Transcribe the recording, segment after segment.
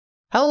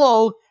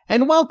Hello,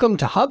 and welcome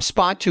to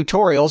HubSpot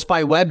Tutorials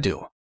by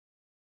Webdo.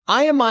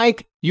 I am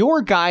Mike,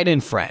 your guide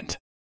and friend.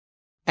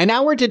 And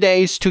our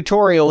today's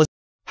tutorial is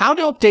how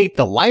to update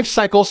the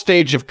lifecycle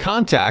stage of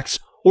contacts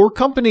or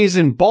companies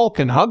in bulk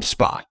in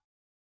HubSpot.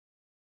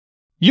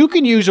 You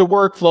can use a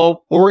workflow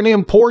or an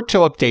import to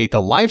update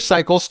the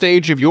lifecycle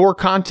stage of your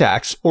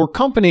contacts or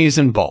companies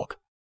in bulk.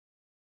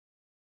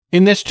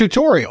 In this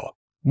tutorial,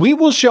 we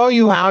will show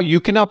you how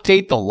you can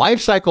update the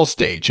lifecycle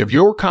stage of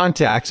your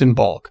contacts in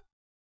bulk.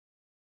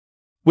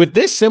 With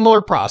this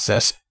similar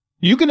process,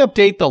 you can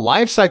update the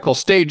lifecycle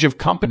stage of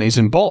companies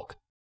in bulk.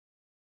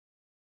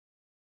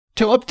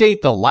 To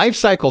update the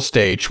lifecycle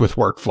stage with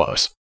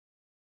workflows.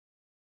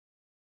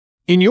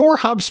 In your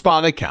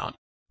HubSpot account,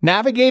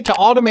 navigate to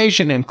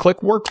Automation and click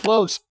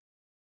Workflows.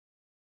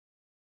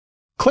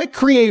 Click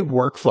Create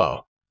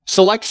Workflow.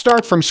 Select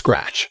Start from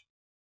Scratch.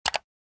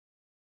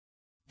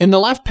 In the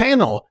left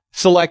panel,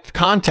 select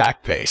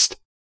Contact Paste.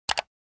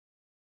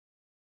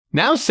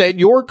 Now set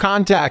your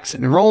contact's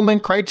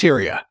enrollment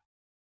criteria.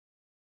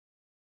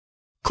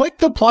 Click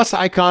the plus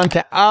icon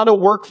to add a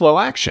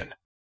workflow action.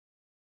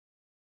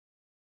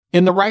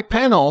 In the right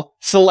panel,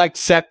 select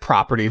Set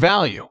Property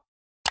Value.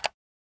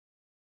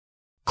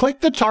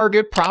 Click the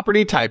Target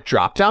Property Type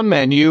drop-down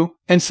menu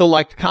and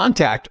select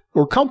Contact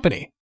or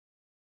Company.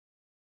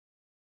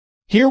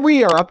 Here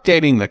we are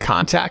updating the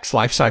contact's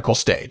lifecycle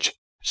stage,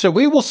 so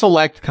we will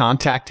select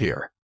Contact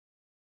here.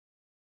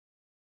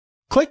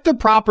 Click the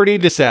property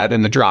to set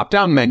in the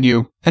drop-down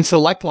menu and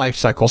select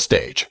Lifecycle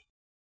Stage.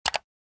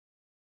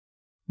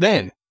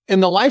 Then, in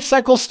the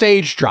Lifecycle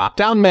Stage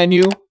drop-down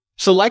menu,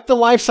 select the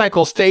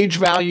Lifecycle Stage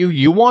value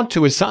you want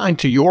to assign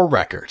to your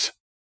records.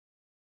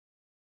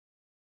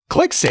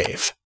 Click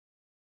Save.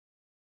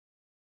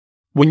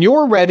 When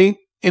you're ready,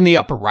 in the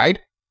upper right,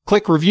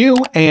 click Review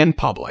and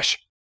Publish.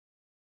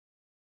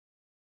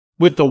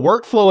 With the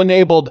workflow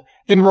enabled,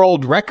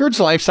 enrolled records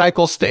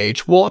lifecycle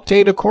stage will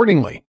update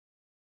accordingly.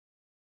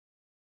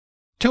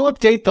 To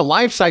update the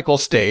lifecycle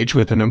stage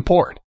with an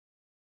import,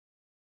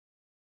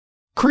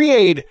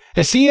 create a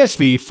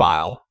CSV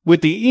file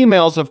with the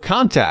emails of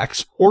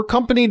contacts or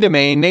company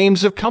domain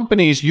names of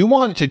companies you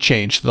want to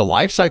change the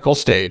lifecycle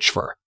stage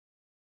for.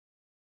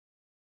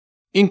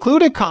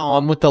 Include a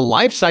column with the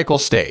lifecycle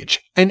stage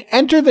and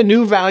enter the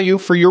new value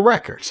for your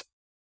records.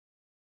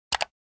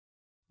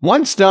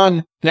 Once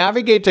done,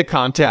 navigate to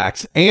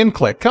Contacts and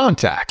click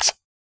Contacts.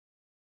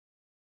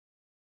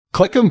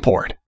 Click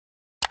Import.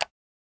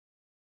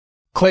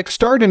 Click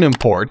Start and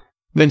Import,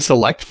 then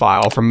select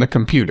File from the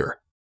computer.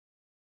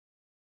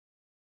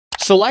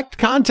 Select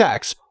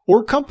Contacts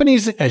or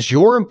Companies as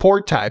your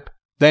import type,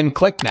 then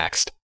click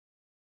Next.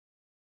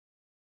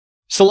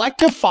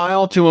 Select a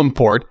file to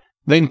import,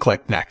 then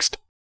click Next.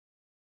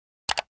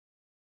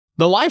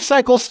 The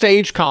Lifecycle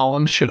Stage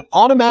column should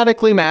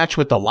automatically match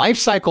with the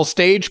Lifecycle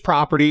Stage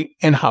property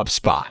in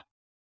HubSpot.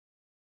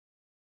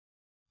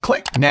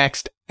 Click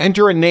Next,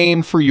 enter a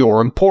name for your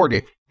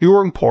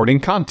importing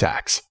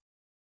contacts.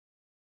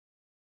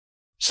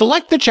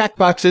 Select the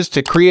checkboxes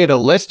to create a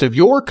list of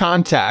your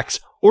contacts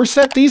or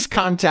set these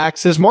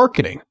contacts as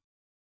marketing.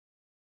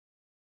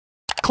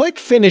 Click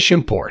Finish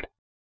Import.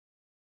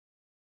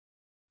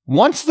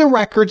 Once the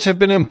records have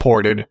been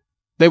imported,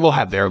 they will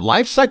have their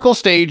lifecycle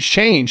stage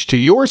changed to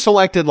your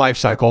selected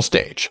lifecycle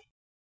stage.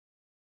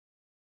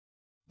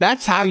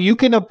 That's how you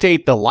can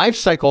update the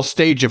lifecycle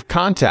stage of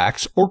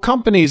contacts or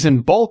companies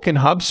in bulk in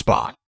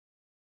HubSpot.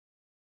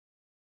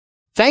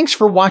 Thanks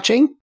for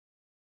watching.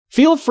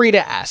 Feel free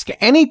to ask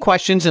any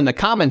questions in the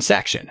comment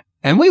section,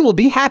 and we will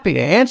be happy to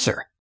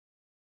answer.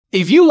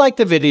 If you liked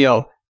the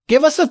video,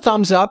 give us a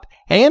thumbs up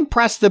and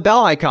press the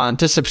bell icon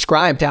to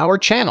subscribe to our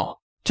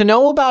channel. To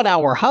know about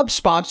our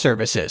HubSpot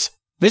services,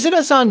 visit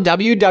us on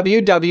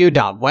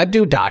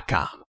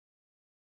www.webdo.com.